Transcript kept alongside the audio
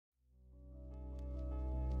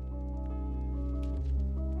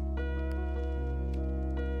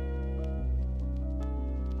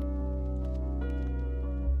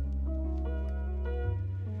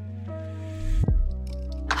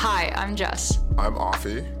Hi, I'm Jess. I'm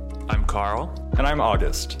Offie. I'm Carl. And I'm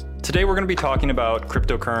August. Today we're going to be talking about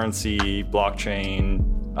cryptocurrency, blockchain,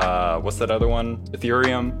 what's that other one?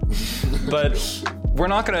 Ethereum. But we're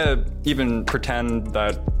not going to even pretend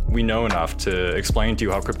that we know enough to explain to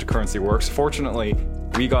you how cryptocurrency works. Fortunately,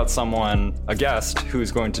 we got a guest,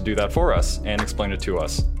 who's going to do that for us and explain it to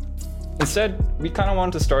us. Instead, we kind of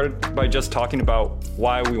wanted to start it by just talking about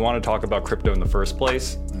why we want to talk about crypto in the first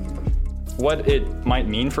place, what it might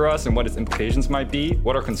mean for us and what its implications might be,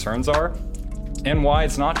 what our concerns are, and why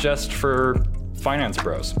it's not just for finance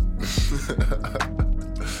bros.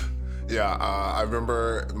 Yeah, I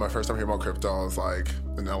remember my first time hearing about crypto, I was like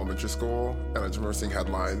in elementary school, and I just remember seeing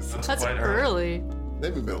headlines. That's early.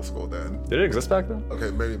 Maybe middle school then. Did it exist back then? Okay,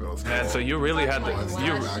 maybe middle school. Man, so you really had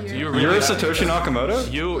You're You're Satoshi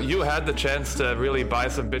Nakamoto? You had the chance to really buy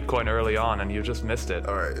some Bitcoin early on, and you just missed it.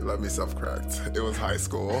 All right, let me self-correct. It was high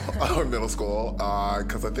school or middle school,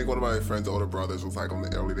 because I think one of my friend's older brothers was like on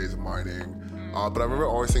the early days of mining. But I remember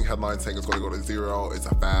always seeing headlines saying it's going to go to zero, it's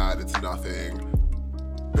a fad, it's nothing,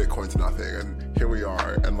 Bitcoin's nothing, and here we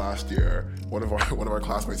are. And last year, one of our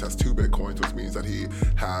classmates has 2 Bitcoins, which means that he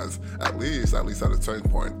has at least at a certain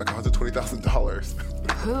point, like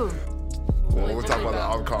 $120,000. Who? Well, we'll talk about that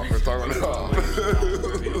on conference.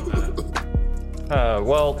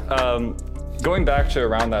 Going back to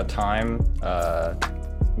around that time,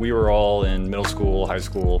 we were all in middle school, high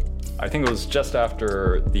school. I think it was just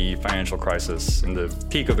after the financial crisis, in the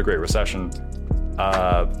peak of the Great Recession.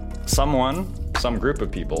 Some group of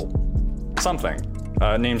people,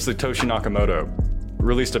 named Satoshi Nakamoto,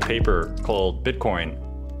 released a paper called Bitcoin.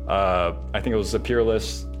 I think it was a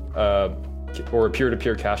peerless or a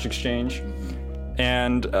peer-to-peer cash exchange.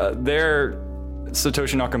 And there,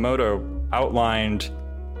 Satoshi Nakamoto outlined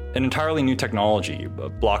an entirely new technology, a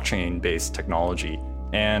blockchain-based technology.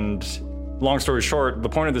 And long story short, the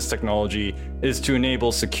point of this technology is to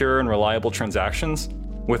enable secure and reliable transactions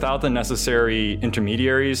without the necessary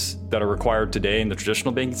intermediaries that are required today in the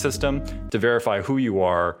traditional banking system to verify who you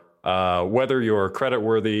are, whether you're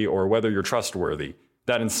creditworthy or whether you're trustworthy.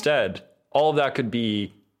 That instead, all of that could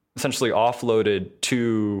be essentially offloaded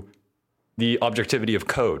to the objectivity of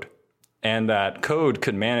code, and that code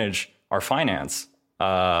could manage our finance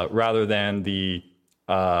rather than the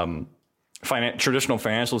traditional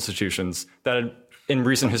financial institutions that had, in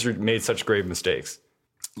recent history, made such grave mistakes.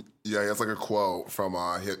 Yeah, he has like a quote from,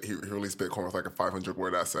 he released Bitcoin with like a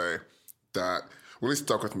 500-word essay that really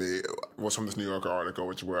stuck with me. It was from this New Yorker article,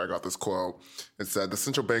 where I got this quote. It said, "The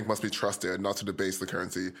central bank must be trusted not to debase the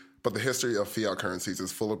currency, but the history of fiat currencies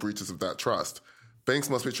is full of breaches of that trust.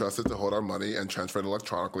 Banks must be trusted to hold our money and transfer it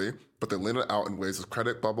electronically, but they lend it out in waves of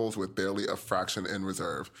credit bubbles with barely a fraction in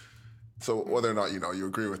reserve." So whether or not, you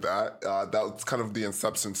agree with that, that's kind of the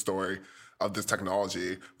inception story of this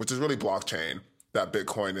technology, which is really blockchain, that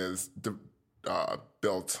Bitcoin is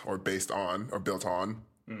built on,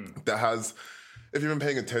 that has, if you've been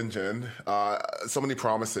paying attention, so many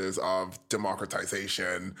promises of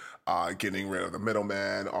democratization, getting rid of the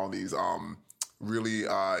middleman, all these really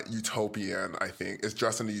utopian, I think, it's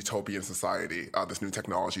dressed in a utopian society, this new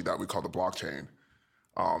technology that we call the blockchain.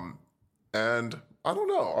 And I don't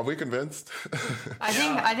know, are we convinced? I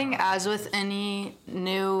think as with any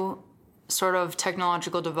new sort of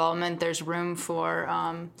technological development, there's room for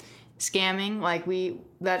scamming. Like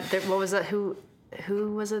what was that? Who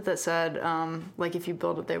was it that said like if you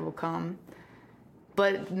build it, they will come?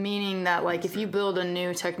 But meaning that like if you build a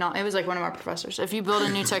new technology, it was like one of our professors. If you build a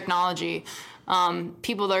new technology,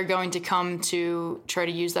 people are going to come to try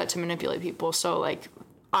to use that to manipulate people. So like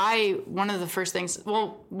one of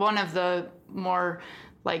the more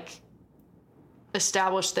like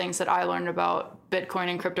established things that I learned about Bitcoin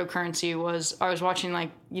and cryptocurrency was I was watching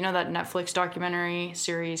that Netflix documentary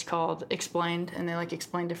series called Explained, and they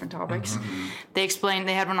explain different topics. Mm-hmm.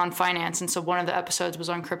 They had one on finance, and so one of the episodes was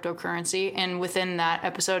on cryptocurrency, and within that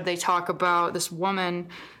episode they talk about this woman,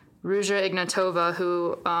 Ruja Ignatova,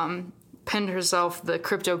 who pinned herself the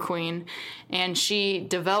crypto queen, and she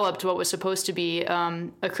developed what was supposed to be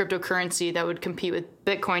a cryptocurrency that would compete with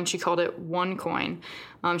Bitcoin. She called it OneCoin.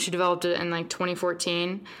 She developed it in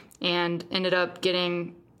 2014 and ended up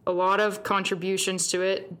getting a lot of contributions to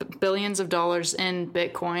it, billions of dollars in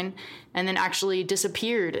Bitcoin, and then actually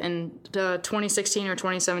disappeared in 2016 or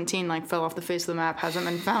 2017, fell off the face of the map, hasn't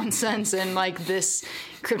been found since, and this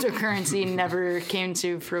cryptocurrency never came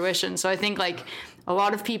to fruition. So I think a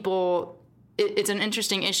lot of people, it's an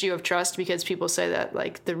interesting issue of trust, because people say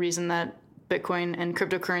that the reason that Bitcoin and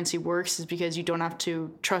cryptocurrency works is because you don't have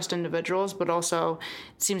to trust individuals, but also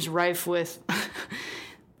it seems rife with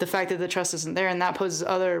the fact that the trust isn't there, and that poses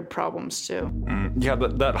other problems too. Yeah,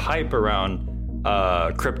 that hype around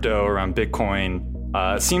crypto, around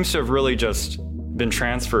Bitcoin, seems to have really just been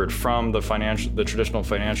transferred from the traditional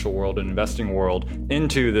financial world and investing world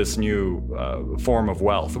into this new form of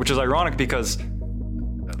wealth, which is ironic because,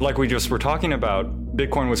 like we just were talking about,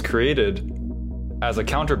 Bitcoin was created as a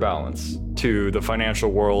counterbalance to the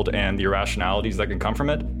financial world and the irrationalities that can come from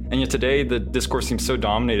it. And yet today, the discourse seems so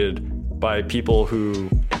dominated by people who,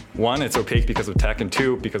 one, it's opaque because of tech, and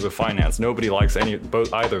two, because of finance. Nobody likes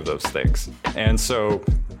either of those things. And so,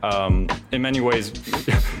 in many ways,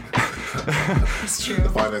 It's true. The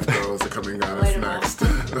finance girls are coming at us next.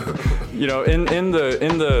 In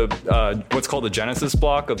the what's called the Genesis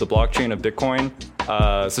block of the blockchain of Bitcoin,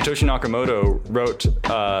 Satoshi Nakamoto wrote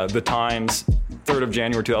the Times, 3rd of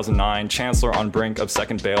January 2009, Chancellor on brink of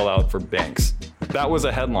second bailout for banks. That was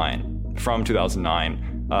a headline from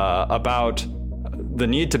 2009 about the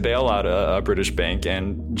need to bail out a British bank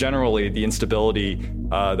and generally the instability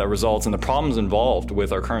that results in the problems involved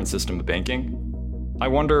with our current system of banking. I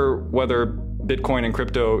wonder whether Bitcoin and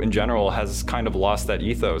crypto in general has kind of lost that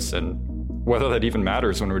ethos, and whether that even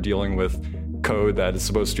matters when we're dealing with code that is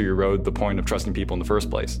supposed to erode the point of trusting people in the first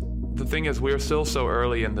place. The thing is, we're still so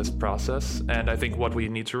early in this process, and I think what we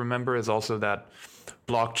need to remember is also that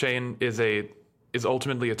blockchain is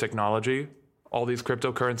ultimately a technology. All these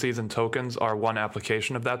cryptocurrencies and tokens are one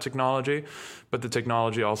application of that technology, but the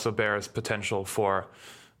technology also bears potential for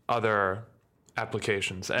other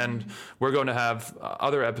applications. And we're going to have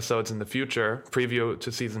other episodes in the future, preview to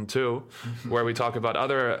season 2, where we talk about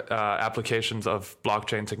other applications of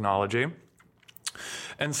blockchain technology.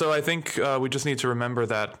 And so I think we just need to remember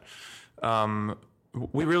that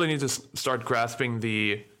we really need to start grasping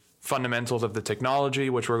the fundamentals of the technology,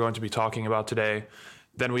 which we're going to be talking about today.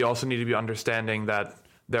 Then we also need to be understanding that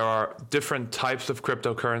there are different types of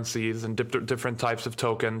cryptocurrencies and different types of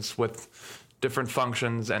tokens with different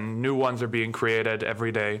functions, and new ones are being created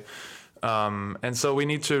every day. And so we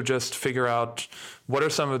need to just figure out what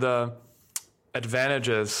are some of the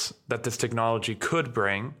advantages that this technology could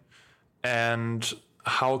bring, and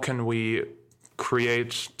how can we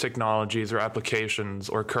create technologies or applications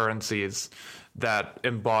or currencies that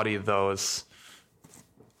embody that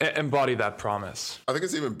promise. I think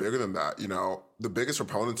it's even bigger than that. The biggest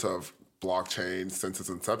proponents of blockchain since its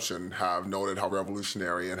inception have noted how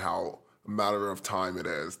revolutionary and how matter of time it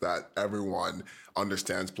is that everyone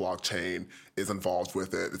understands blockchain, is involved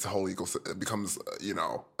with it. It's a whole ecosystem. It becomes,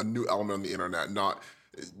 a new element on the internet. Not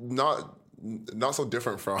so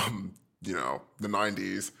different from, the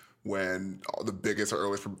 90s when the biggest or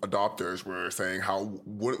earliest adopters were saying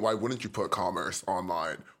why wouldn't you put commerce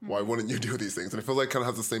online? Why wouldn't you do these things? And it feels like it kind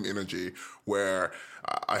of has the same energy where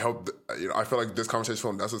I hope, I feel like this conversation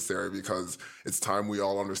feels necessary because it's time we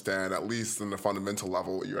all understand, at least in the fundamental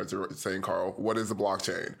level, what you guys are saying, Carl, what is a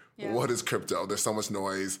blockchain? Yeah. What is crypto? There's so much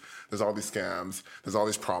noise. There's all these scams. There's all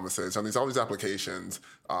these promises. And there's all these applications.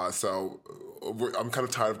 So I'm kind of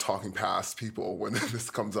tired of talking past people when this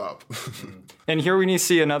comes up. And here we need to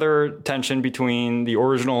see another tension between the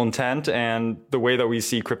original intent and the way that we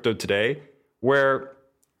see crypto today, where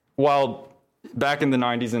while back in the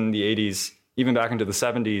 90s and the 80s, even back into the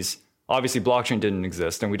 70s, obviously blockchain didn't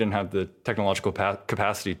exist and we didn't have the technological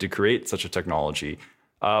capacity to create such a technology.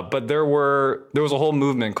 But there was a whole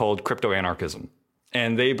movement called crypto anarchism,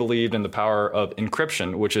 and they believed in the power of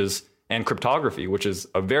encryption, and cryptography, which is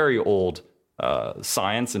a very old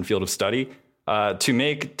science and field of study, to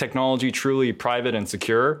make technology truly private and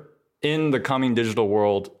secure in the coming digital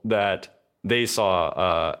world that they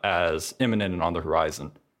saw as imminent and on the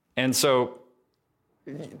horizon. And so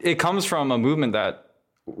it comes from a movement that,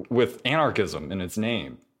 with anarchism in its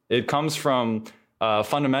name, it comes from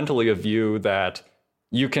fundamentally a view that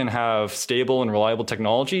you can have stable and reliable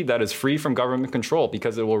technology that is free from government control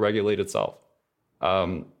because it will regulate itself.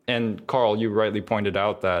 And Carl, you rightly pointed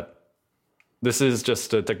out that this is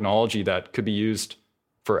just a technology that could be used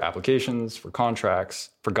for applications, for contracts,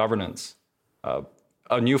 for governance,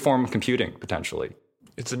 a new form of computing, potentially.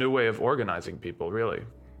 It's a new way of organizing people, really.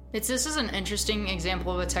 This is an interesting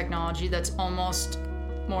example of a technology that's almost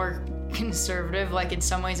more conservative. Like, in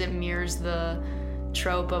some ways it mirrors the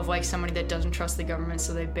trope of like somebody that doesn't trust the government,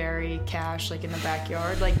 so they bury cash like in the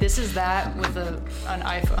backyard. Like, this is that with an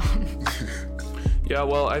iPhone. Yeah,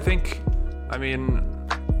 well,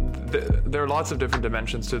 there are lots of different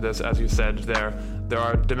dimensions to this. As you said, there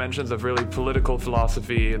are dimensions of really political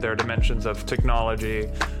philosophy, there are dimensions of technology,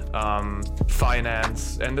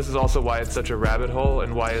 finance, and this is also why it's such a rabbit hole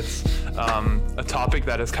and why it's a topic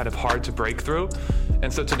that is kind of hard to break through.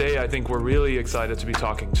 And so today I think we're really excited to be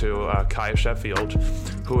talking to Kai Sheffield,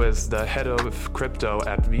 who is the head of crypto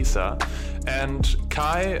at Visa. And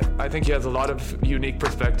Kai, I think he has a lot of unique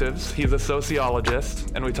perspectives. He's a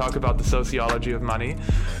sociologist, and we talk about the sociology of money.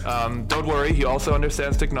 Don't worry, he also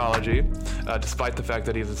understands technology, despite the fact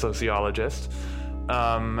that he's a sociologist.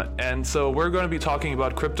 And so we're going to be talking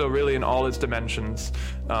about crypto really in all its dimensions,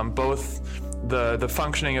 both the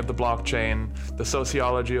functioning of the blockchain, the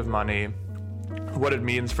sociology of money, what it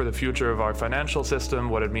means for the future of our financial system,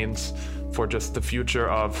 what it means for just the future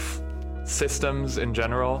of systems in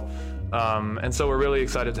general. And so we're really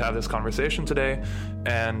excited to have this conversation today,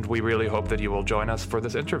 and we really hope that you will join us for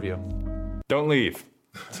this interview. Don't leave.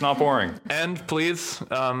 It's not boring. And please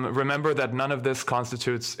remember that none of this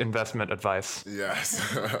constitutes investment advice. Yes.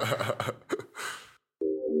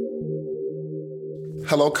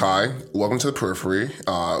 Hello, Kai. Welcome to the Periphery.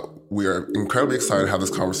 We are incredibly excited to have this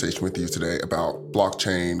conversation with you today about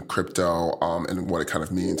blockchain, crypto, and what it kind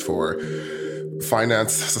of means for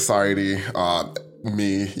finance, society,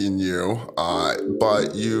 me and you.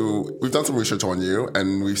 But we've done some research on you,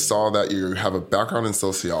 and we saw that you have a background in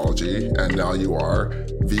sociology, and now you are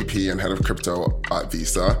VP and head of crypto at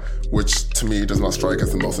Visa, which to me does not strike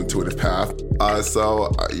as the most intuitive path. I just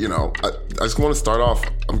want to start off.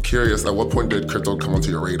 I'm curious, at what point did crypto come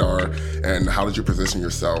onto your radar, and how did you position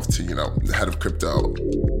yourself to, the head of crypto?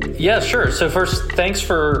 Yeah, sure. So first, thanks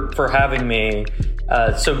for having me.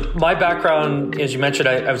 So my background, as you mentioned,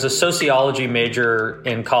 I was a sociology major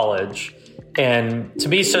in college. And to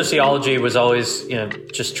me, sociology was always,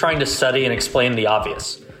 just trying to study and explain the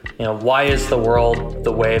obvious. Why is the world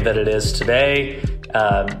the way that it is today?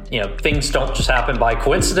 Things don't just happen by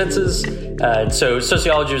coincidences. And so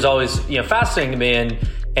sociology was always, fascinating to me,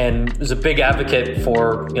 and was a big advocate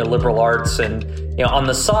for liberal arts. And on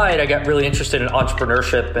the side, I got really interested in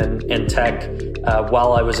entrepreneurship and tech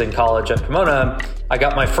while I was in college at Pomona. I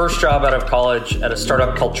got my first job out of college at a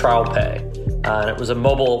startup called TrialPay. And it was a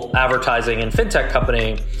mobile advertising and fintech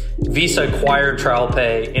company. Visa acquired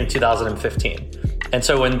TrialPay in 2015. And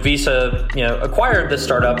so when Visa acquired this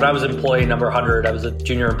startup, and I was employee number 100, I was a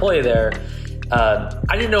junior employee there, I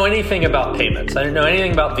didn't know anything about payments. I didn't know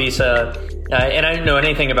anything about Visa, and I didn't know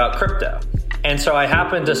anything about crypto. And so I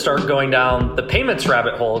happened to start going down the payments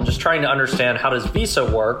rabbit hole and just trying to understand, how does Visa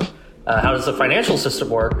work? How does the financial system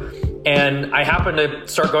work? And I happened to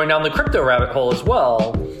start going down the crypto rabbit hole as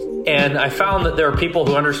well. And I found that there were people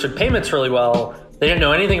who understood payments really well. They didn't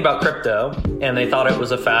know anything about crypto, and they thought it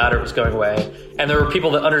was a fad or it was going away. And there were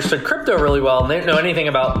people that understood crypto really well, and they didn't know anything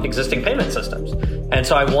about existing payment systems. And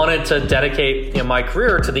so I wanted to dedicate my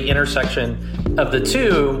career to the intersection of the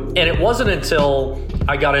two. And it wasn't until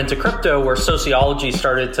I got into crypto where sociology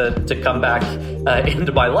started to come back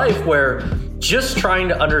into my life, where just trying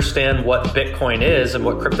to understand what Bitcoin is and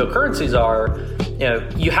what cryptocurrencies are,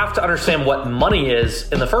 you have to understand what money is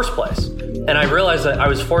in the first place. And I realized that I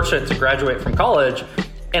was fortunate to graduate from college,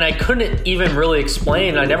 and I couldn't even really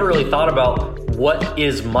explain. I never really thought about what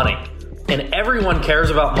is money. And everyone cares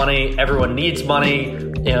about money. Everyone needs money.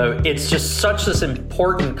 It's just such this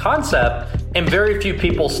important concept, and very few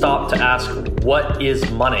people stop to ask, what is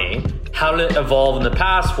money? How did it evolve in the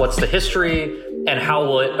past? What's the history? And how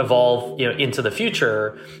will it evolve, into the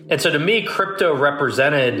future? And so to me, crypto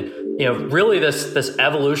represented, really this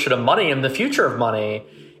evolution of money and the future of money.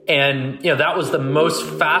 And, that was the most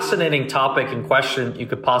fascinating topic and question you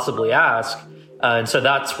could possibly ask. And so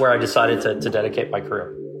that's where I decided to dedicate my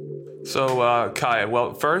career. So, Kai,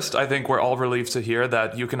 well, first, I think we're all relieved to hear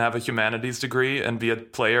that you can have a humanities degree and be a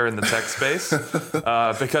player in the tech space.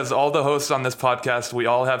 Because all the hosts on this podcast, we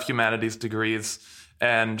all have humanities degrees.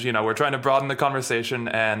 And, we're trying to broaden the conversation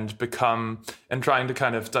and trying to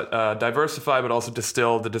kind of diversify, but also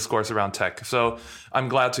distill the discourse around tech. So I'm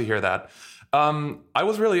glad to hear that. I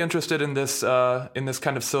was really interested in this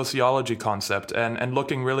kind of sociology concept and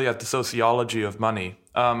looking really at the sociology of money.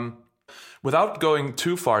 Without going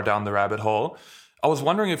too far down the rabbit hole, I was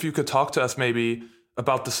wondering if you could talk to us maybe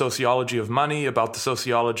about the sociology of money, about the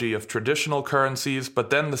sociology of traditional currencies, but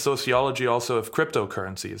then the sociology also of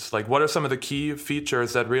cryptocurrencies. Like, what are some of the key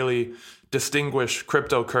features that really distinguish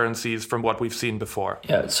cryptocurrencies from what we've seen before?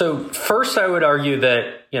 Yeah. So first, I would argue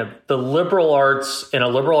that the liberal arts and a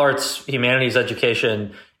liberal arts humanities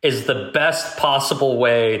education is the best possible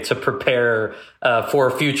way to prepare for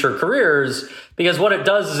future careers, because what it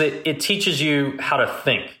does is it teaches you how to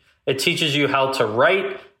think. It teaches you how to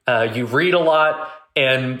write. You read a lot.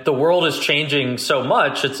 and the world is changing so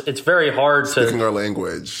much. It's very hard speaking our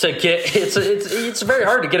language to get. It's very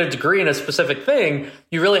hard to get a degree in a specific thing.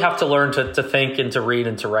 You really have to learn to think and to read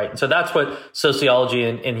and to write. And so that's what sociology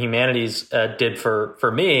and humanities did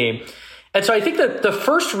for me. And so I think that the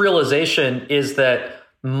first realization is that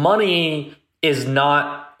money is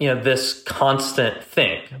not, this constant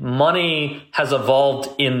thing. Money has evolved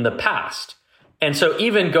in the past. And so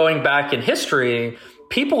even going back in history,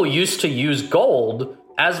 people used to use gold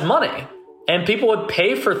as money, and people would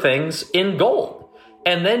pay for things in gold.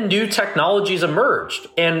 And then new technologies emerged.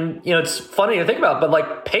 And, it's funny to think about, but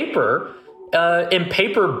like paper and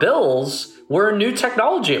paper bills were a new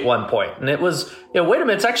technology at one point. And it was, wait a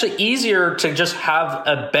minute, it's actually easier to just have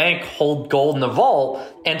a bank hold gold in the vault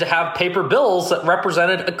and to have paper bills that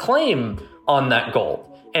represented a claim on that gold.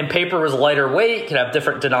 And paper was lighter weight, could have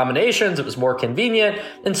different denominations. It was more convenient.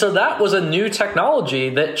 And so that was a new technology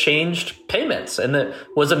that changed payments and that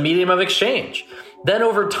was a medium of exchange. Then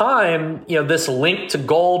over time, this link to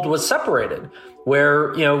gold was separated,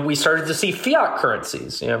 where, we started to see fiat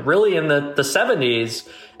currencies. Really in the 70s,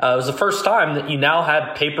 it was the first time that you now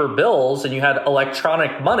had paper bills and you had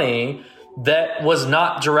electronic money that was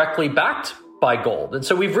not directly backed by gold. And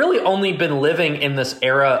so we've really only been living in this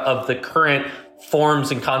era of the current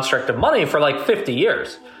forms and construct of money for like 50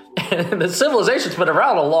 years. And the civilization's been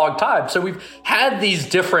around a long time. So we've had these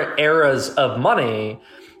different eras of money.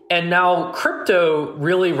 And now crypto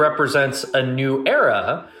really represents a new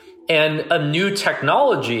era and a new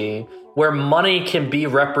technology where money can be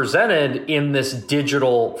represented in this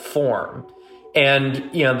digital form.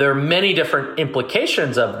 And, there are many different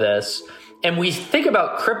implications of this. And we think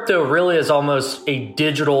about crypto really as almost a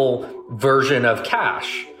digital version of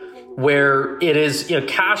cash, where it is,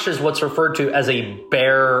 cash is what's referred to as a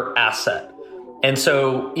bearer asset. And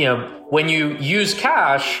so, when you use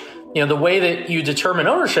cash, the way that you determine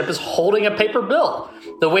ownership is holding a paper bill.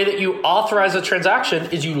 The way that you authorize a transaction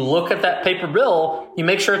is you look at that paper bill, you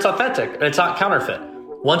make sure it's authentic and it's not counterfeit.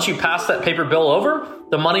 Once you pass that paper bill over,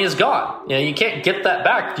 the money is gone. You can't get that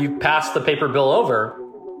back. You pass the paper bill over.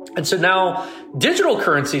 And so now digital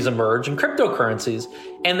currencies emerge and cryptocurrencies,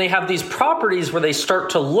 and they have these properties where they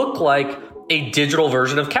start to look like a digital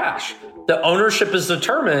version of cash. The ownership is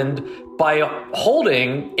determined by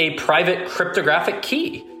holding a private cryptographic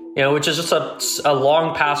key, which is just a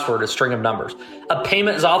long password, a string of numbers. A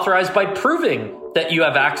payment is authorized by proving that you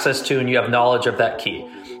have access to and you have knowledge of that key.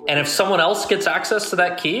 And if someone else gets access to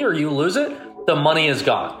that key or you lose it, the money is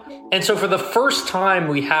gone. And so for the first time,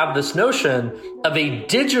 we have this notion of a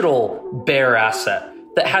digital bearer asset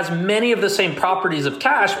that has many of the same properties of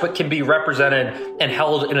cash, but can be represented and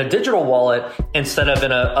held in a digital wallet instead of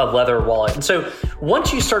in a leather wallet. And so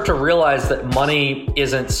once you start to realize that money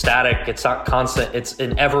isn't static, it's not constant, it's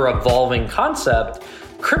an ever evolving concept,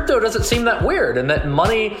 crypto doesn't seem that weird, and that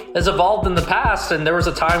money has evolved in the past. And there was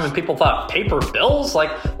a time when people thought paper bills,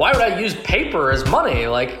 like, why would I use paper as money?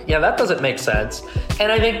 Like, that doesn't make sense.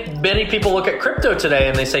 And I think many people look at crypto today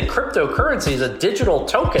and they say cryptocurrency is a digital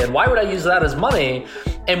token. Why would I use that as money?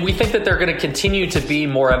 And we think that they're going to continue to be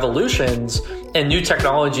more evolutions and new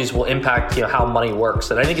technologies will impact, how money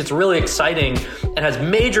works. And I think it's really exciting and has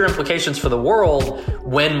major implications for the world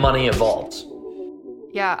when money evolves.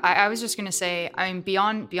 Yeah, I was just gonna say,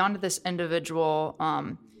 beyond this individual,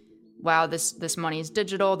 wow, this money is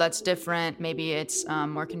digital. That's different. Maybe it's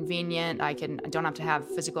more convenient. I don't have to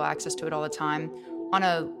have physical access to it all the time. On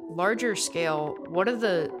a larger scale, what do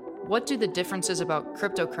the differences about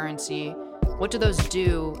cryptocurrency? What do those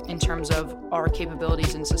do in terms of our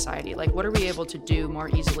capabilities in society? Like, what are we able to do more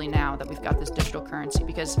easily now that we've got this digital currency?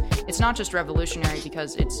 Because it's not just revolutionary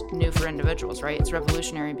because it's new for individuals, right? It's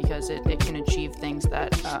revolutionary because it can achieve things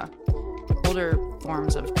that older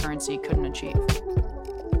forms of currency couldn't achieve.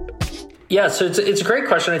 Yeah, so it's a great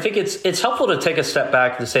question. I think it's helpful to take a step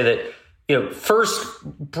back and say that, first,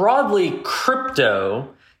 broadly,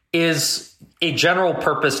 crypto is a general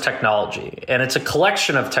purpose technology, and it's a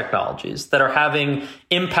collection of technologies that are having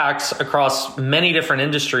impacts across many different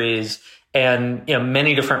industries and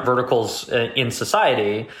many different verticals in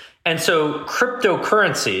society. And so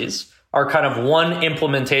cryptocurrencies are kind of one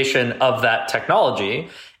implementation of that technology.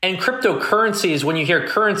 And cryptocurrencies, when you hear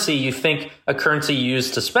currency, you think a currency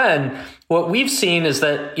used to spend. What we've seen is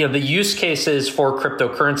that the use cases for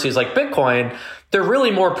cryptocurrencies like Bitcoin, they're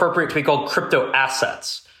really more appropriate to be called crypto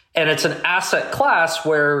assets. And it's an asset class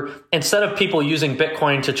where instead of people using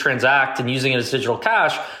Bitcoin to transact and using it as digital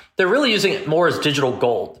cash, they're really using it more as digital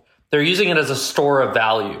gold. They're using it as a store of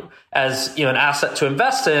value, as an asset to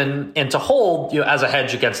invest in and to hold as a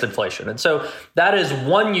hedge against inflation. And so that is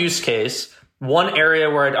one use case one area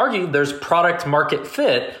where I'd argue there's product market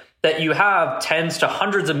fit, that you have tens to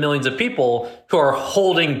hundreds of millions of people who are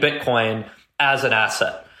holding Bitcoin as an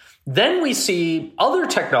asset. Then we see other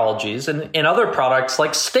technologies and other products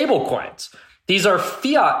like stablecoins. These are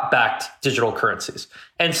fiat-backed digital currencies.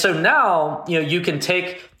 And so now, you can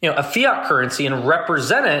take, a fiat currency and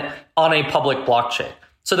represent it on a public blockchain.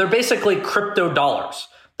 So they're basically crypto dollars.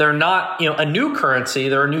 They're not, a new currency.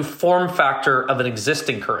 They're a new form factor of an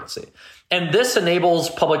existing currency. And this enables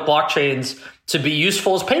public blockchains to be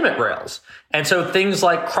useful as payment rails. And so things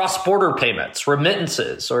like cross-border payments,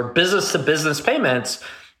 remittances, or business-to-business payments,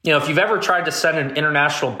 if you've ever tried to send an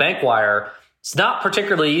international bank wire, it's not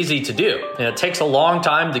particularly easy to do. It takes a long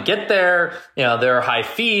time to get there. There are high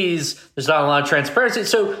fees. There's not a lot of transparency.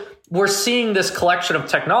 So we're seeing this collection of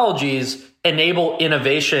technologies enable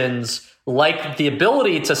innovations like the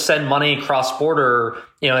ability to send money cross-border,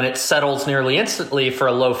 and it settles nearly instantly for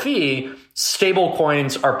a low fee. Stable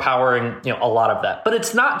coins are powering, a lot of that. But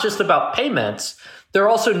it's not just about payments. There are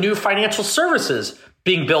also new financial services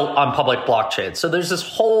being built on public blockchains. So there's this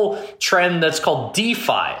whole trend that's called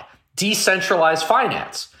DeFi, decentralized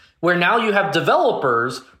finance, where now you have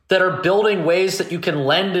developers that are building ways that you can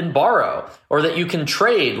lend and borrow, or that you can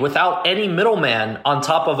trade without any middleman on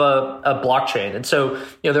top of a blockchain. And so,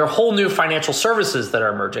 there are whole new financial services that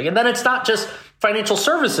are emerging. And then it's not just financial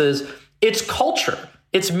services, it's culture,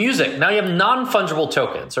 it's music. Now you have non-fungible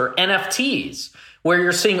tokens, or NFTs, where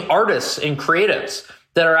you're seeing artists and creatives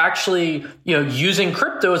that are actually, using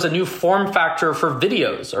crypto as a new form factor for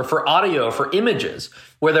videos or for audio, for images,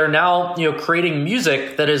 where they're now, creating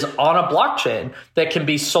music that is on a blockchain that can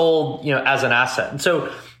be sold, as an asset. And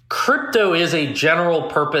so crypto is a general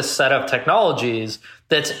purpose set of technologies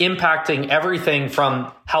that's impacting everything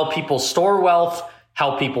from how people store wealth,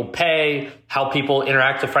 how people pay, how people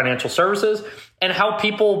interact with financial services, and how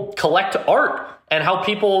people collect art, and how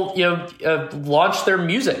people, launch their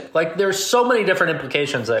music. Like, there's so many different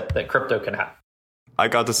implications that crypto can have. I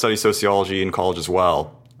got to study sociology in college as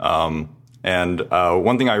well. And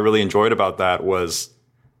one thing I really enjoyed about that was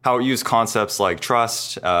how it used concepts like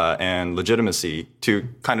trust and legitimacy to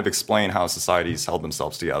kind of explain how societies held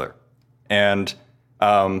themselves together. And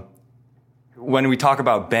when we talk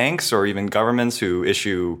about banks or even governments who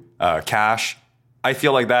issue cash, I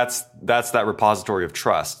feel like that's that repository of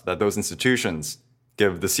trust, that those institutions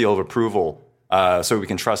give the seal of approval so we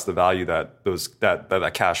can trust the value that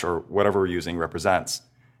that cash or whatever we're using represents.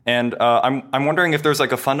 And I'm wondering if there's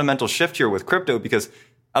like a fundamental shift here with crypto, because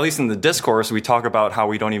at least in the discourse, we talk about how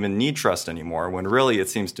we don't even need trust anymore, when really it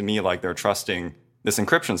seems to me like they're trusting this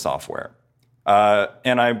encryption software.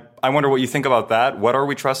 And I wonder what you think about that. What are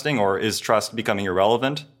we trusting, or is trust becoming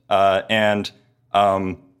irrelevant? And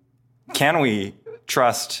can we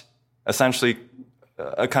trust essentially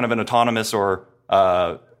a kind of an autonomous or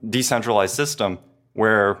decentralized system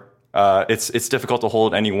where it's difficult to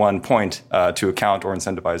hold any one point to account or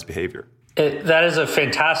incentivize behavior? That is a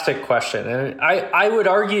fantastic question. And I would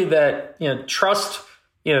argue that, trust,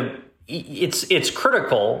 it's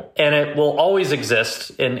critical, and it will always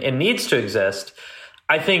exist and needs to exist.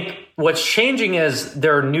 I think what's changing is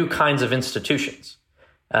there are new kinds of institutions.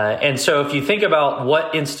 And so if you think about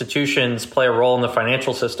what institutions play a role in the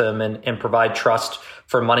financial system and provide trust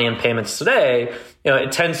for money and payments today,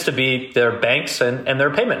 it tends to be their banks and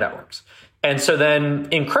their payment networks. And so then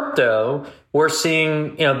in crypto, we're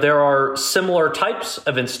seeing, there are similar types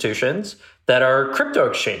of institutions that are crypto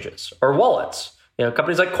exchanges or wallets,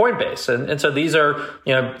 companies like Coinbase. And so these are,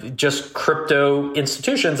 just crypto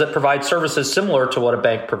institutions that provide services similar to what a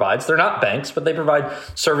bank provides. They're not banks, but they provide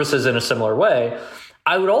services in a similar way.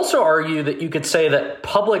 I would also argue that you could say that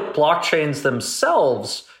public blockchains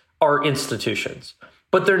themselves are institutions,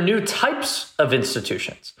 but they're new types of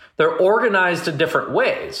institutions. They're organized in different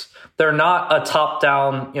ways. They're not a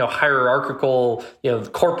top-down, hierarchical,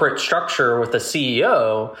 corporate structure with a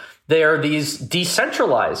CEO. They are these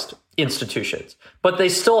decentralized institutions, but they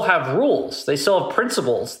still have rules. They still have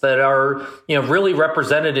principles that are, really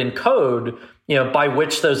represented in code, by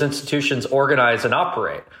which those institutions organize and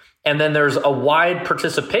operate. And then there's a wide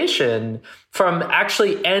participation from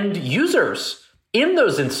actually end users in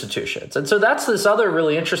those institutions. And so that's this other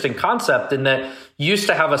really interesting concept, in that you used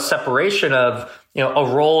to have a separation of, a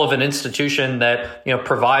role of an institution that,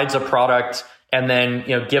 provides a product and then,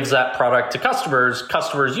 gives that product to customers.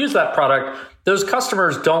 Customers use that product. Those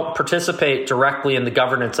customers don't participate directly in the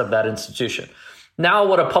governance of that institution. Now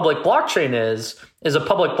what a public blockchain is a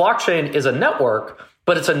public blockchain is a network,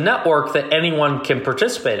 but it's a network that anyone can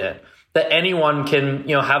participate in, that anyone can,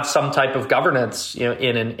 have some type of governance,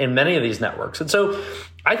 in many of these networks. And so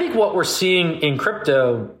I think what we're seeing in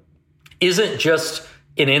crypto isn't just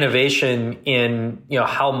an innovation in,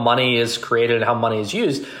 how money is created and how money is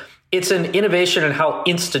used. It's an innovation in how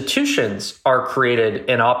institutions are created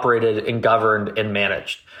and operated and governed and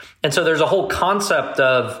managed. And so there's a whole concept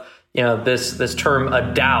of, this term,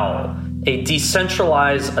 a DAO, a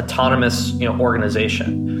decentralized autonomous,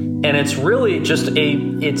 organization. And it's really just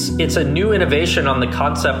it's a new innovation on the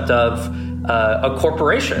concept of a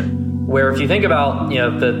corporation, where if you think about,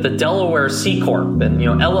 the Delaware C Corp and,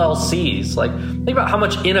 LLCs, like think about how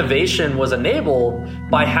much innovation was enabled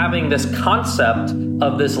by having this concept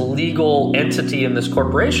of this legal entity in this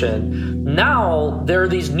corporation. Now there are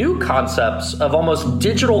these new concepts of almost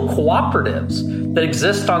digital cooperatives that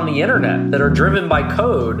exist on the internet that are driven by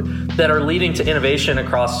code that are leading to innovation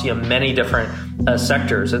across, many different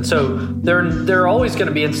sectors. And so there are always going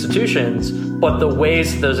to be institutions, but the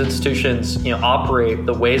ways those institutions operate,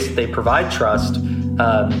 the ways that they provide trust,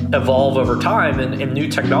 evolve over time, and new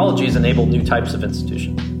technologies enable new types of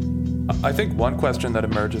institutions. I think one question that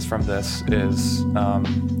emerges from this is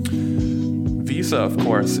Visa, of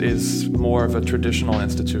course, is more of a traditional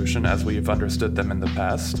institution as we've understood them in the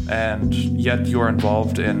past, and yet you're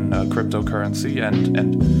involved in cryptocurrency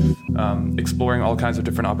and exploring all kinds of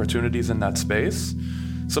different opportunities in that space.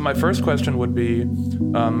 So my first question would be,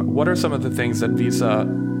 what are some of the things that Visa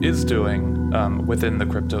is doing within the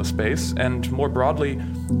crypto space? And more broadly,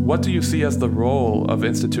 what do you see as the role of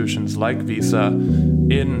institutions like Visa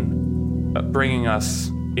in bringing us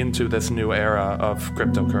into this new era of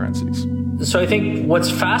cryptocurrencies? So I think what's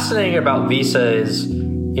fascinating about Visa is,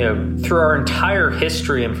 through our entire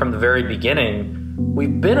history and from the very beginning,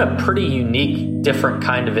 we've been a pretty unique, different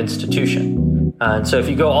kind of institution. And so if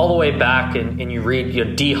you go all the way back and you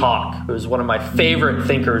read Dee Hock, who's one of my favorite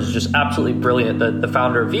thinkers, just absolutely brilliant, the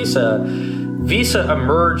founder of Visa, Visa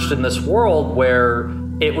emerged in this world where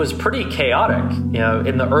it was pretty chaotic,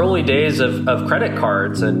 in the early days of credit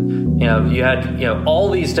cards. And, you had, all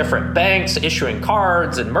these different banks issuing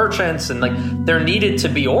cards and merchants, and there needed to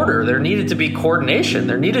be order, there needed to be coordination,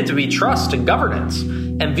 there needed to be trust and governance.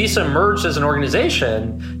 And Visa emerged as an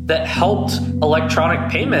organization that helped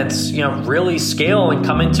electronic payments, really scale and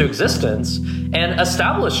come into existence and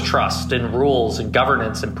establish trust and rules and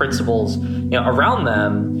governance and principles, around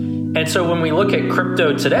them. And so when we look at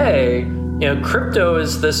crypto today, crypto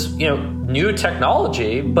is this, new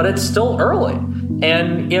technology, but it's still early.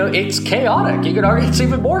 And, it's chaotic. You could argue it's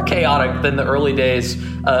even more chaotic than the early days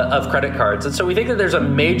of credit cards. And so we think that there's a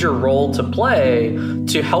major role to play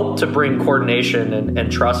to help to bring coordination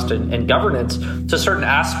and trust and governance to certain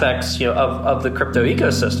aspects, of the crypto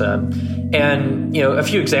ecosystem. And, a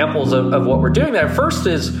few examples of what we're doing there. First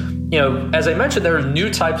is, as I mentioned, there are new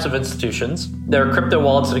types of institutions. There are crypto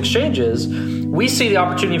wallets and exchanges. We see the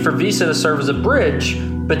opportunity for Visa to serve as a bridge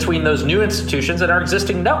between those new institutions and our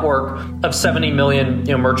existing network of 70 million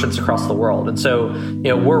merchants across the world. And so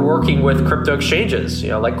we're working with crypto exchanges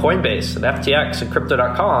like Coinbase and FTX and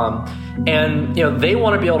Crypto.com, and they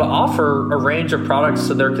want to be able to offer a range of products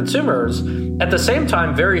to their consumers. At the same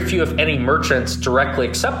time, very few, if any, merchants directly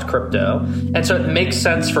accept crypto. And so it makes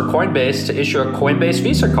sense for Coinbase to issue a Coinbase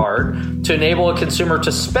Visa card to enable a consumer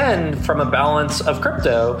to spend from a balance of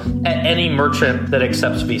crypto at any merchant that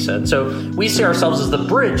accepts Visa. And so we see ourselves as the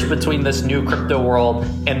bridge between this new crypto world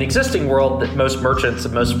and the existing world that most merchants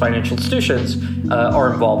and most financial institutions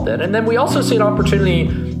are involved in. And then we also see an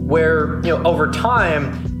opportunity where, over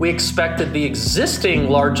time, we expect that the existing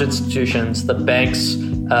large institutions, the banks,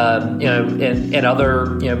 and other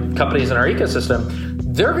companies in our ecosystem,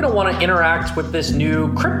 they're going to want to interact with this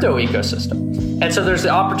new crypto ecosystem. And so there's the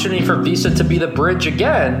opportunity for Visa to be the bridge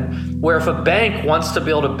again, where if a bank wants to be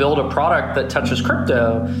able to build a product that touches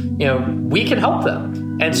crypto, we can help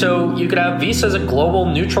them. And so you could have Visa as a global,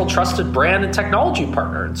 neutral, trusted brand and technology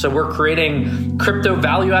partner. And so we're creating crypto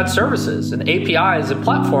value-add services and APIs and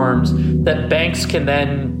platforms that banks can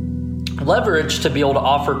then leverage to be able to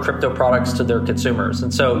offer crypto products to their consumers.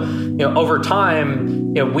 And so, over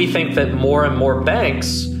time, we think that more and more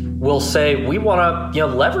banks will say, we want to,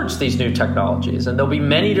 leverage these new technologies. And there'll be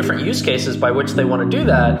many different use cases by which they want to do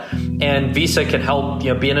that. And Visa can help,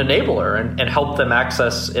 be an enabler and help them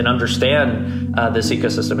access and understand this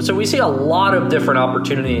ecosystem. And so we see a lot of different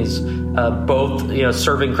opportunities, both,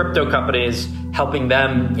 serving crypto companies, helping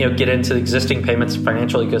them, get into the existing payments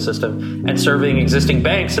financial ecosystem, and serving existing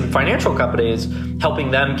banks and financial companies,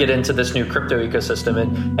 helping them get into this new crypto ecosystem.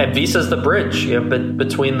 And Visa's the bridge,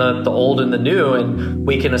 between the old and the new, and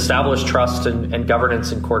we can establish trust and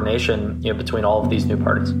governance and coordination, between all of these new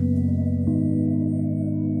parties.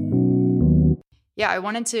 Yeah, I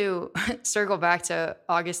wanted to circle back to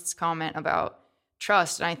August's comment about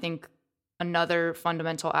trust. And I think another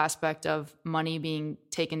fundamental aspect of money being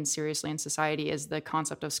taken seriously in society is the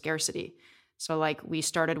concept of scarcity. So like we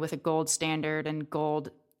started with a gold standard, and gold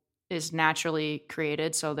is naturally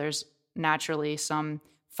created. So there's naturally some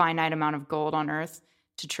finite amount of gold on earth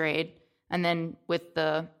to trade. And then with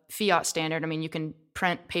the fiat standard, I mean, you can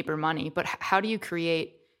print paper money, but how do you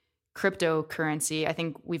create cryptocurrency? I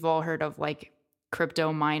think we've all heard of like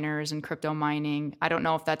crypto miners and crypto mining. I don't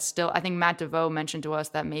know if that's still, I think Matt DeVoe mentioned to us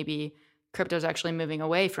that maybe crypto is actually moving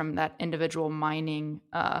away from that individual mining,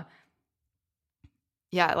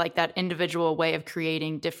 like that individual way of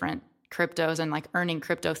creating different cryptos and like earning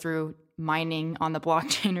crypto through mining on the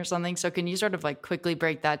blockchain or something. So can you sort of like quickly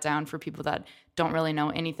break that down for people that don't really know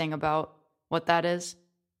anything about what that is?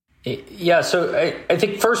 Yeah, so I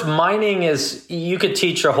think first, mining is, you could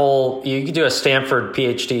do a Stanford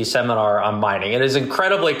PhD seminar on mining. It is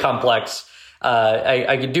incredibly complex.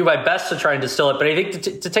 I could do my best to try and distill it, but I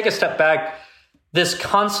think to take a step back, this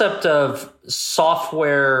concept of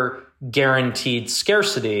software guaranteed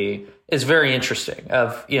scarcity is very interesting.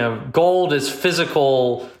 Gold is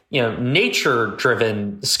physical,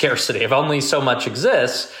 nature-driven scarcity. If only so much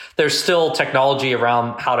exists, there's still technology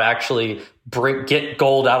around how to actually get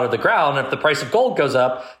gold out of the ground. And if the price of gold goes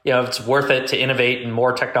up, it's worth it to innovate in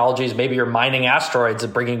more technologies. Maybe you're mining asteroids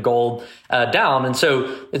and bringing gold down. And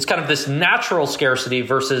so it's kind of this natural scarcity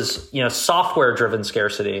versus, software-driven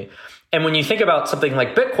scarcity. And when you think about something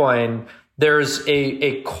like Bitcoin, there's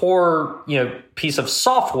a core, piece of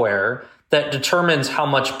software that determines how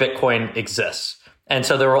much Bitcoin exists. And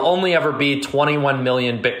so there will only ever be 21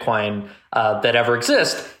 million Bitcoin that ever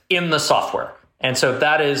exist in the software. And so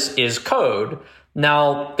that is code.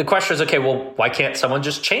 Now, the question is, okay, well, why can't someone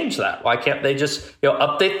just change that? Why can't they just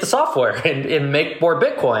update the software and make more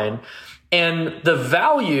Bitcoin? And the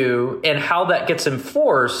value and how that gets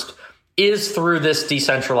enforced is through this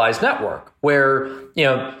decentralized network where,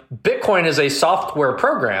 Bitcoin is a software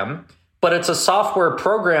program, but it's a software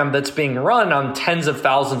program that's being run on tens of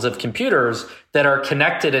thousands of computers that are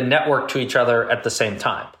connected and networked to each other at the same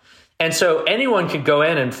time. And so anyone could go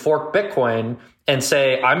in and fork Bitcoin and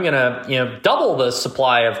say, I'm going to, double the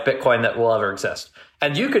supply of Bitcoin that will ever exist.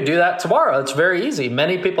 And you could do that tomorrow. It's very easy.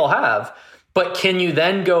 Many people have. But can you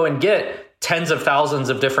then go and get tens of thousands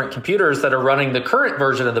of different computers that are running the current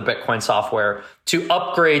version of the Bitcoin software to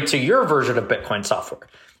upgrade to your version of Bitcoin software?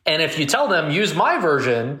 And if you tell them, use my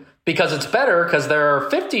version because it's better because there are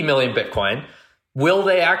 50 million Bitcoin, will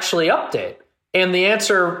they actually update? And the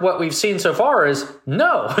answer, what we've seen so far, is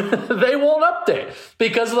no, they won't update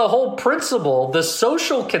because the whole principle, the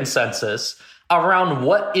social consensus around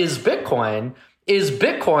what is Bitcoin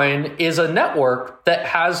is a network that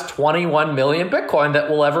has 21 million Bitcoin that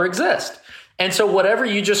will ever exist. And so whatever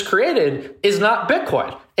you just created is not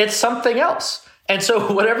Bitcoin. It's something else. And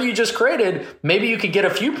so whatever you just created, maybe you could get a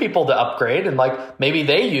few people to upgrade and maybe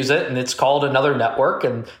they use it and it's called another network,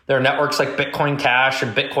 and there are networks like Bitcoin Cash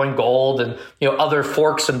and Bitcoin Gold and other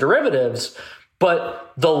forks and derivatives.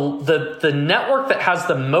 But the network that has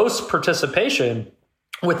the most participation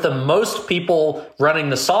with the most people running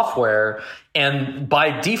the software and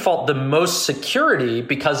by default the most security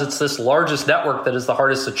because it's this largest network that is the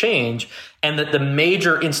hardest to change and that the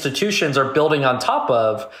major institutions are building on top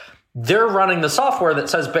of, they're running the software that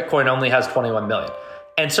says Bitcoin only has 21 million.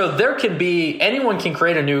 And so anyone can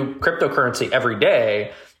create a new cryptocurrency every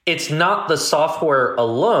day. It's not the software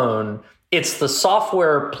alone. It's the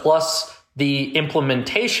software plus the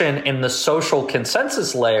implementation and the social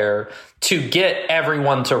consensus layer to get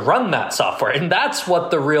everyone to run that software. And that's what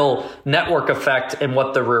the real network effect and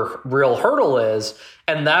what the real hurdle is.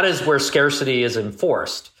 And that is where scarcity is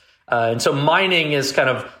enforced. And so mining is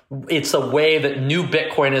it's a way that new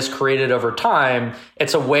Bitcoin is created over time.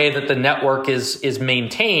 It's a way that the network is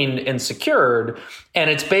maintained and secured. And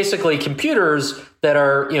it's basically computers that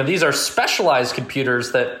are, these are specialized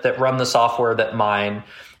computers that run the software that mine.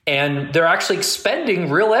 And they're actually expending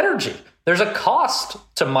real energy. There's a cost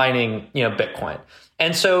to mining, Bitcoin.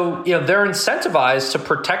 And so, they're incentivized to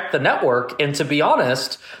protect the network. And to be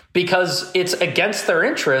honest, because it's against their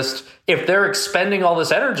interest if they're expending all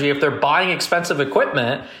this energy, if they're buying expensive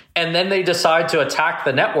equipment, and then they decide to attack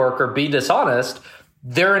the network or be dishonest,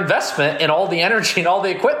 their investment in all the energy and all the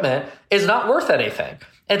equipment is not worth anything.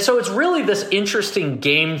 And so it's really this interesting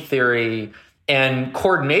game theory and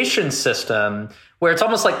coordination system where it's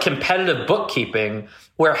almost like competitive bookkeeping,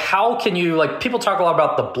 where how can you, people talk a lot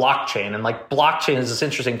about the blockchain, and blockchain is this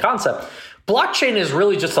interesting concept. Blockchain is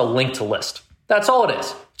really just a linked list. That's all it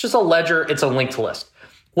is. It's just a ledger. It's a linked list.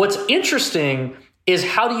 What's interesting is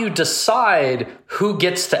how do you decide who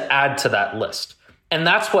gets to add to that list? And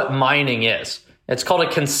that's what mining is. It's called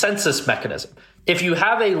a consensus mechanism. If you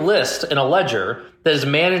have a list in a ledger that is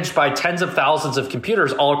managed by tens of thousands of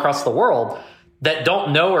computers all across the world that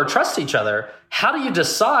don't know or trust each other, how do you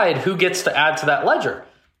decide who gets to add to that ledger?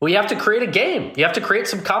 Well, you have to create a game. You have to create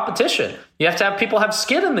some competition. You have to have people have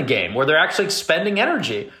skin in the game where they're actually expending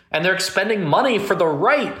energy and they're expending money for the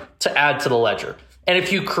right to add to the ledger. And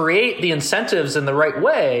if you create the incentives in the right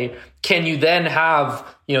way, can you then have,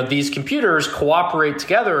 these computers cooperate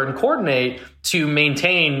together and coordinate to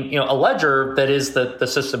maintain, a ledger that is the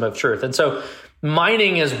system of truth? And so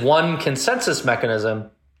mining is one consensus mechanism.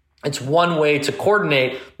 It's one way to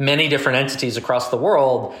coordinate many different entities across the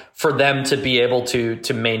world for them to be able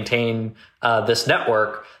to maintain this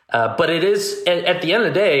network. But it is, at the end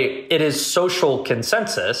of the day, it is social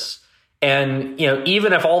consensus. And,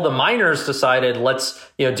 even if all the miners decided, let's,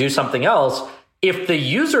 do something else, if the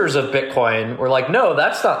users of Bitcoin were like, no,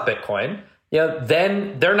 that's not Bitcoin,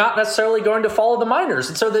 then they're not necessarily going to follow the miners.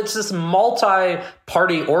 And so it's this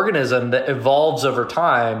multi-party organism that evolves over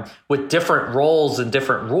time with different roles and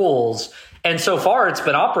different rules. And so far, it's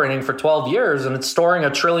been operating for 12 years and it's storing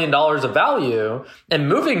 $1 trillion of value and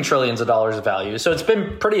moving trillions of dollars of value. So it's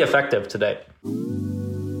been pretty effective to date.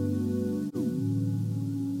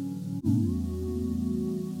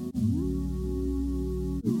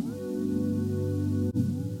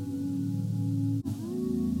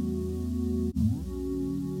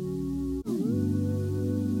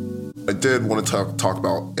 I did want to talk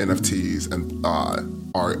about NFTs and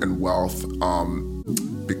art and wealth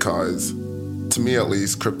because, to me at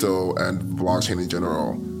least, crypto and blockchain in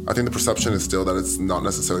general, I think the perception is still that it's not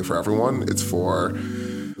necessarily for everyone. It's for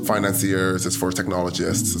financiers, it's for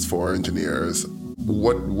technologists, it's for engineers.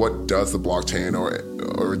 What does the blockchain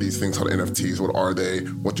or these things called NFTs, what are they?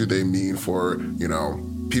 What do they mean for,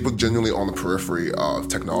 people genuinely on the periphery of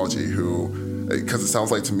technology who, because it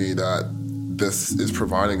sounds like to me that this is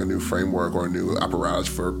providing a new framework or a new apparatus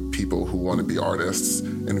for people who want to be artists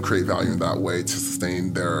and create value in that way to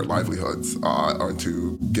sustain their livelihoods or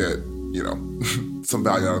to get, some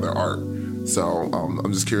value out of their art. So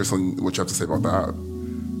I'm just curious on what you have to say about that.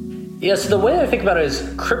 Yeah, so the way I think about it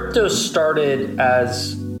is crypto started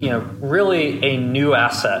as, really a new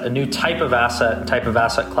asset, a new type of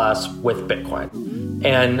asset class with Bitcoin.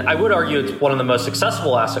 And I would argue it's one of the most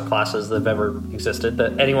accessible asset classes that have ever existed,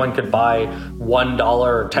 that anyone could buy $1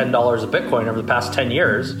 or $10 of Bitcoin over the past 10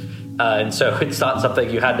 years. And so it's not something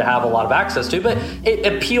you had to have a lot of access to, but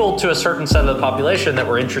it appealed to a certain set of the population that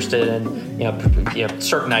were interested in,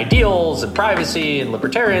 certain ideals and privacy and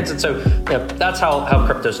libertarians. And so that's how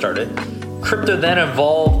crypto started. Crypto then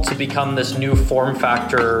evolved to become this new form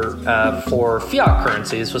factor for fiat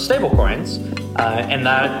currencies with stablecoins, and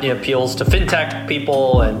that appeals to fintech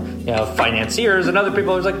people and financiers and other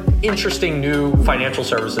people. There's like interesting new financial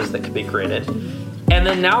services that could be created. And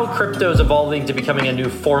then now crypto is evolving to becoming a new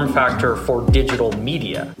form factor for digital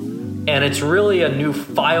media. And it's really a new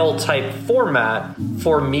file type format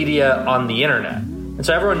for media on the internet. And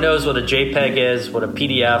so everyone knows what a JPEG is, what a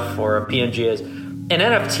PDF or a PNG is. An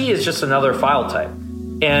NFT is just another file type.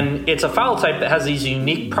 And it's a file type that has these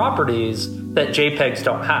unique properties that JPEGs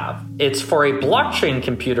don't have. It's for a blockchain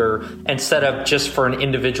computer instead of just for an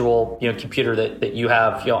individual computer that you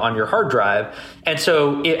have on your hard drive. And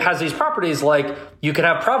so it has these properties like you can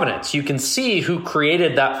have provenance. You can see who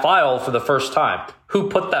created that file for the first time, who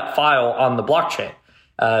put that file on the blockchain.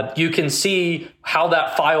 You can see how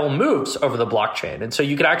that file moves over the blockchain. And so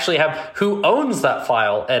you can actually have who owns that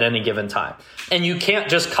file at any given time. And you can't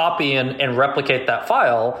just copy and replicate that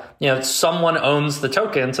file. Someone owns the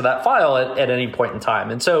token to that file at any point in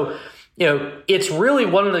time. And so, it's really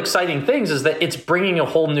one of the exciting things is that it's bringing a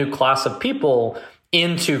whole new class of people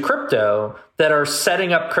into crypto that are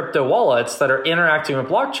setting up crypto wallets that are interacting with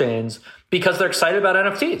blockchains because they're excited about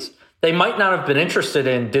NFTs. They might not have been interested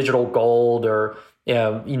in digital gold or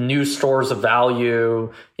new stores of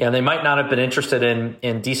value. They might not have been interested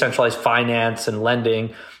in decentralized finance and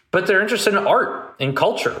lending, but they're interested in art and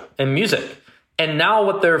culture and music. And now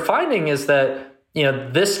what they're finding is that,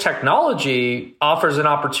 this technology offers an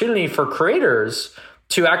opportunity for creators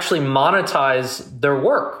to actually monetize their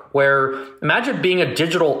work, where imagine being a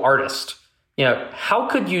digital artist. How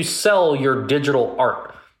could you sell your digital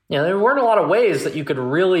art? There weren't a lot of ways that you could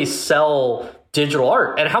really sell digital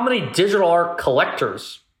art. And how many digital art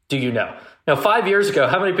collectors do you know? 5 years ago,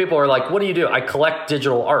 how many people are like, what do you do? I collect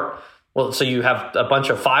digital art. Well, so you have a bunch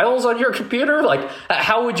of files on your computer? Like,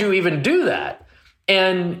 how would you even do that?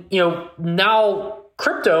 And, now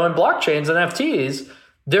crypto and blockchains and NFTs,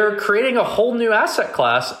 they're creating a whole new asset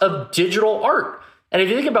class of digital art. And if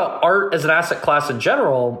you think about art as an asset class in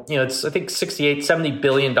general, it's, I think, $68-70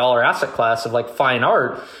 billion asset class of like fine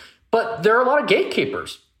art, but there are a lot of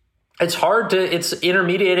gatekeepers. It's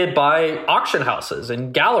intermediated by auction houses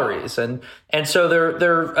and galleries. And so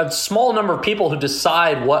there are a small number of people who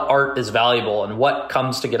decide what art is valuable and what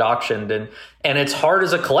comes to get auctioned. And it's hard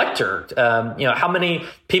as a collector. How many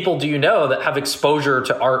people do you know that have exposure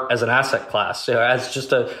to art as an asset class, as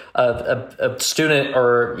just a student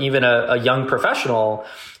or even a young professional?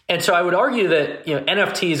 And so I would argue that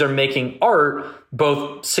NFTs are making art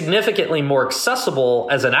both significantly more accessible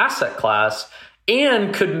as an asset class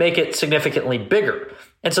and could make it significantly bigger.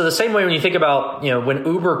 And so the same way when you think about, when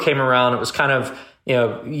Uber came around, it was kind of,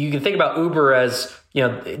 you can think about Uber as,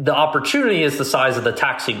 the opportunity is the size of the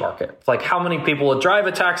taxi market. Like how many people would drive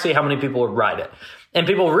a taxi, how many people would ride it. And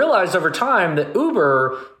people realized over time that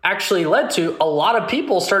Uber actually led to a lot of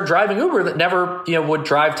people start driving Uber that never, would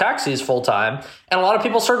drive taxis full time. And a lot of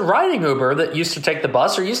people started riding Uber that used to take the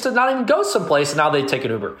bus or used to not even go someplace. And now they take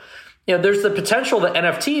an Uber. There's the potential that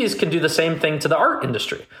NFTs can do the same thing to the art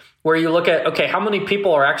industry, where you look at, okay, how many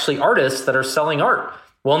people are actually artists that are selling art?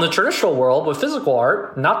 Well, in the traditional world with physical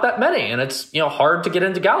art, not that many. And it's, hard to get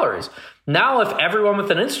into galleries. Now, if everyone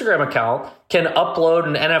with an Instagram account can upload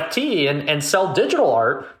an NFT and sell digital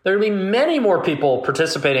art, there will be many more people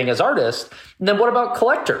participating as artists. And then what about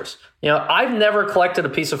collectors? I've never collected a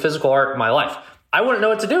piece of physical art in my life. I wouldn't know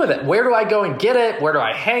what to do with it. Where do I go and get it? Where do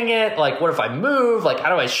I hang it? Like, what if I move? Like,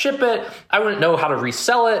 how do I ship it? I wouldn't know how to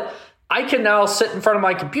resell it. I can now sit in front of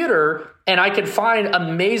my computer and I can find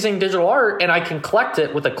amazing digital art and I can collect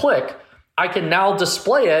it with a click. I can now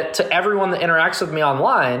display it to everyone that interacts with me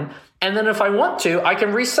online. And then if I want to, I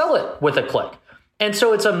can resell it with a click. And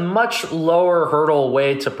so it's a much lower hurdle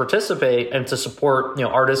way to participate and to support,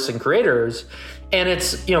 artists and creators. And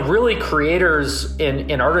it's, really creators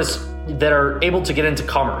and artists that are able to get into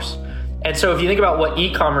commerce. And so if you think about what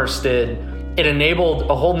e-commerce did, it enabled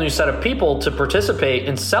a whole new set of people to participate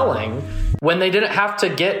in selling when they didn't have to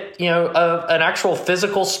get, an actual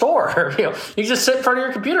physical store. You just sit in front of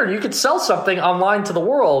your computer and you could sell something online to the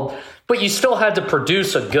world, but you still had to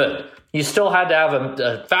produce a good. You still had to have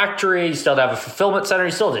a factory, you still had to have a fulfillment center,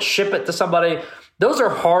 you still had to ship it to somebody. Those are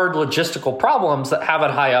hard logistical problems that have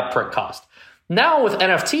a high upfront cost. Now with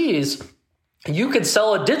NFTs, you could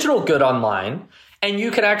sell a digital good online and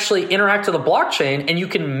you can actually interact with the blockchain and you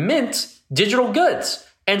can mint digital goods.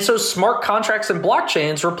 And so smart contracts and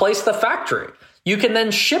blockchains replace the factory. You can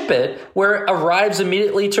then ship it where it arrives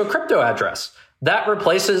immediately to a crypto address. That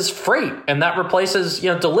replaces freight and that replaces,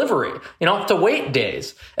 delivery. You don't have to wait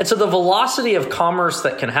days. And so the velocity of commerce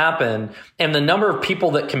that can happen and the number of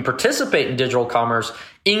people that can participate in digital commerce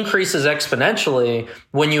increases exponentially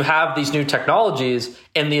when you have these new technologies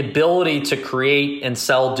and the ability to create and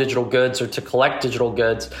sell digital goods or to collect digital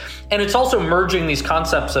goods. And it's also merging these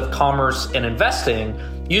concepts of commerce and investing.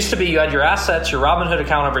 Used to be you had your assets, your Robinhood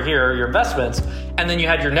account over here, your investments, and then you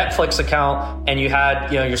had your Netflix account and you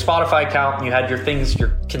had, your Spotify account and you had your things, your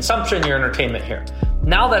consumption, your entertainment here.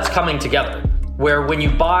 Now that's coming together where when you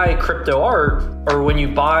buy crypto art or when you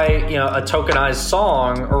buy, a tokenized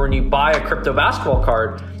song or when you buy a crypto basketball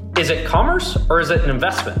card, is it commerce or is it an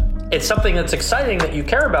investment? It's something that's exciting that you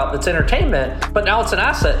care about, that's entertainment, but now it's an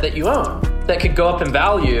asset that you own that could go up in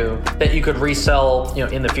value that you could resell,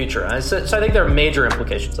 in the future. And so I think there are major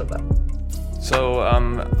implications of that. So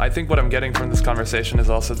I think what I'm getting from this conversation is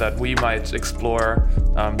also that we might explore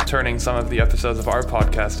turning some of the episodes of our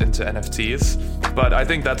podcast into NFTs. But I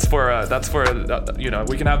think that's for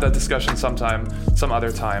we can have that discussion some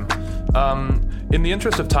other time. In the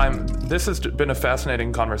interest of time, this has been a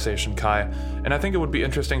fascinating conversation, Kai, and I think it would be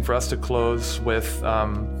interesting for us to close with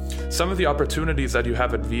some of the opportunities that you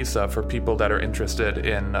have at Visa for people that are interested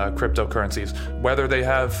in cryptocurrencies, whether they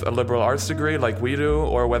have a liberal arts degree like we do,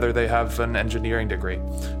 or whether they have an engineering degree.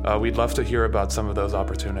 We'd love to hear about some of those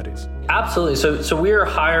opportunities. Absolutely. So we are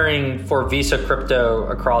hiring for Visa Crypto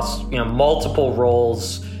across multiple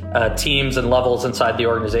roles, teams and levels inside the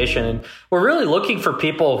organization, and we're really looking for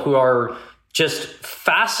people who are just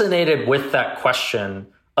fascinated with that question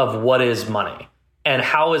of what is money and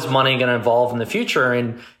how is money going to evolve in the future.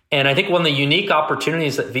 And I think one of the unique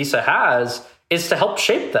opportunities that Visa has is to help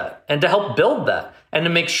shape that and to help build that and to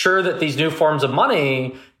make sure that these new forms of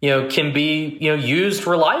money, can be, used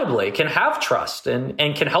reliably, can have trust and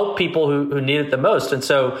can help people who need it the most. And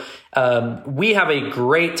so we have a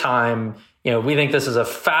great time. We think this is a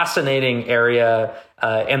fascinating area,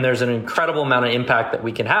 and there's an incredible amount of impact that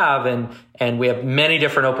we can have. And we have many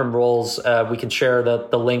different open roles. We can share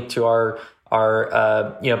the link to our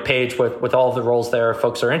page with all of the roles there if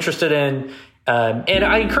folks are interested in. And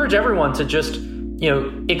I encourage everyone to just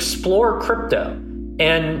explore crypto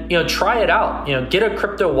and, try it out. Get a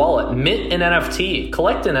crypto wallet, mint an NFT,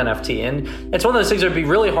 collect an NFT. And it's one of those things that would be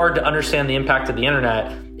really hard to understand the impact of the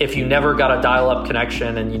internet if you never got a dial-up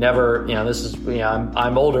connection and you never,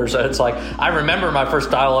 I'm older, so it's like, I remember my first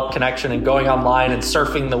dial-up connection and going online and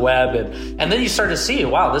surfing the web. And then you start to see,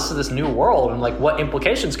 wow, this is this new world, and like, what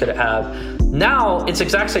implications could it have? Now it's the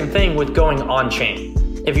exact same thing with going on-chain.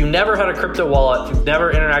 If you've never had a crypto wallet, if you've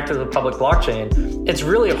never interacted with a public blockchain, it's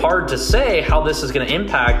really hard to say how this is going to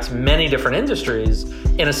impact many different industries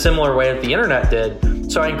in a similar way that the internet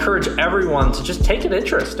did. So I encourage everyone to just take an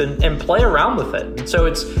interest and play around with it. And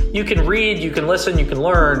so you can read, you can listen, you can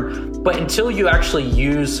learn, but until you actually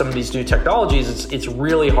use some of these new technologies, it's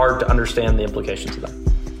really hard to understand the implications of them.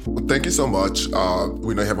 Well, thank you so much.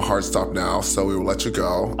 We know you have a hard stop now, so we will let you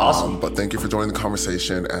go. Awesome. But thank you for joining the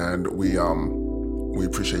conversation, and we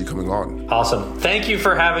appreciate you coming on. Awesome. Thank you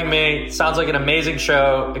for having me. Sounds like an amazing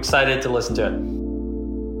show. Excited to listen to it.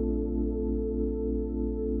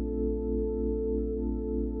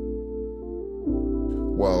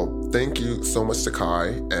 Well, thank you so much to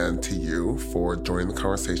Kai and to you for joining the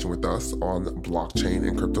conversation with us on blockchain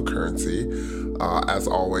and cryptocurrency. As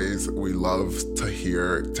always, we love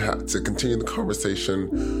to continue the conversation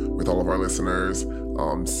with all of our listeners.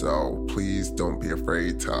 So please don't be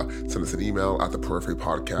afraid to send us an email at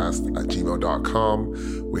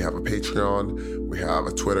theperipherypodcast@gmail.com. We have a Patreon, we have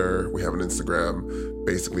a Twitter, we have an Instagram,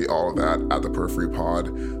 basically all of that at the Periphery Pod.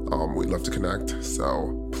 We'd love to connect,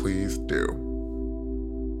 so please do.